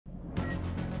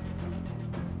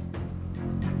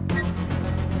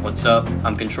What's up?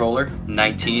 I'm Controller,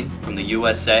 19, from the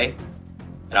USA,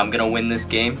 and I'm gonna win this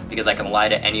game because I can lie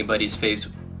to anybody's face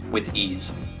with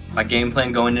ease. My game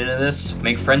plan going into this,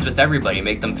 make friends with everybody,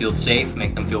 make them feel safe,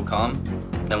 make them feel calm,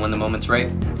 then when the moment's right,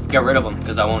 get rid of them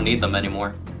because I won't need them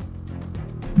anymore.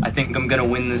 I think I'm gonna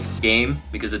win this game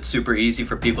because it's super easy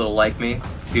for people to like me,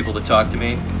 for people to talk to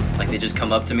me. Like, they just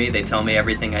come up to me, they tell me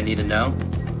everything I need to know,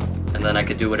 and then I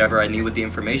could do whatever I need with the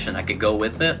information. I could go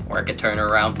with it, or I could turn it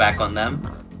around back on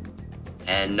them,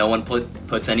 and no one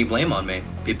puts any blame on me.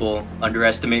 People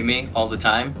underestimate me all the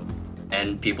time,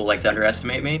 and people like to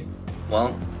underestimate me.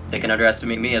 Well, they can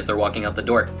underestimate me as they're walking out the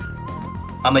door.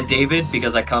 I'm a David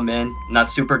because I come in not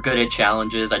super good at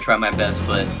challenges. I try my best,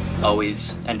 but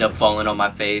always end up falling on my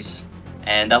face.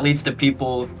 And that leads to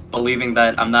people believing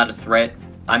that I'm not a threat.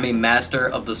 I'm a master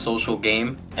of the social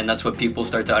game, and that's what people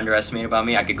start to underestimate about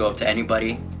me. I could go up to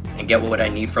anybody and get what I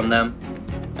need from them.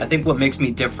 I think what makes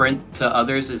me different to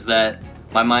others is that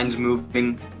my mind's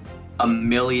moving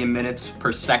 1,000,000 minutes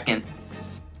per second.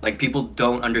 Like, people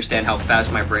don't understand how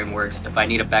fast my brain works. If I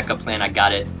need a backup plan, I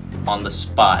got it on the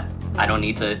spot. I don't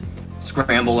need to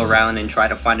scramble around and try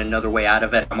to find another way out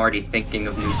of it. I'm already thinking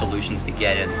of new solutions to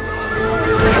get in.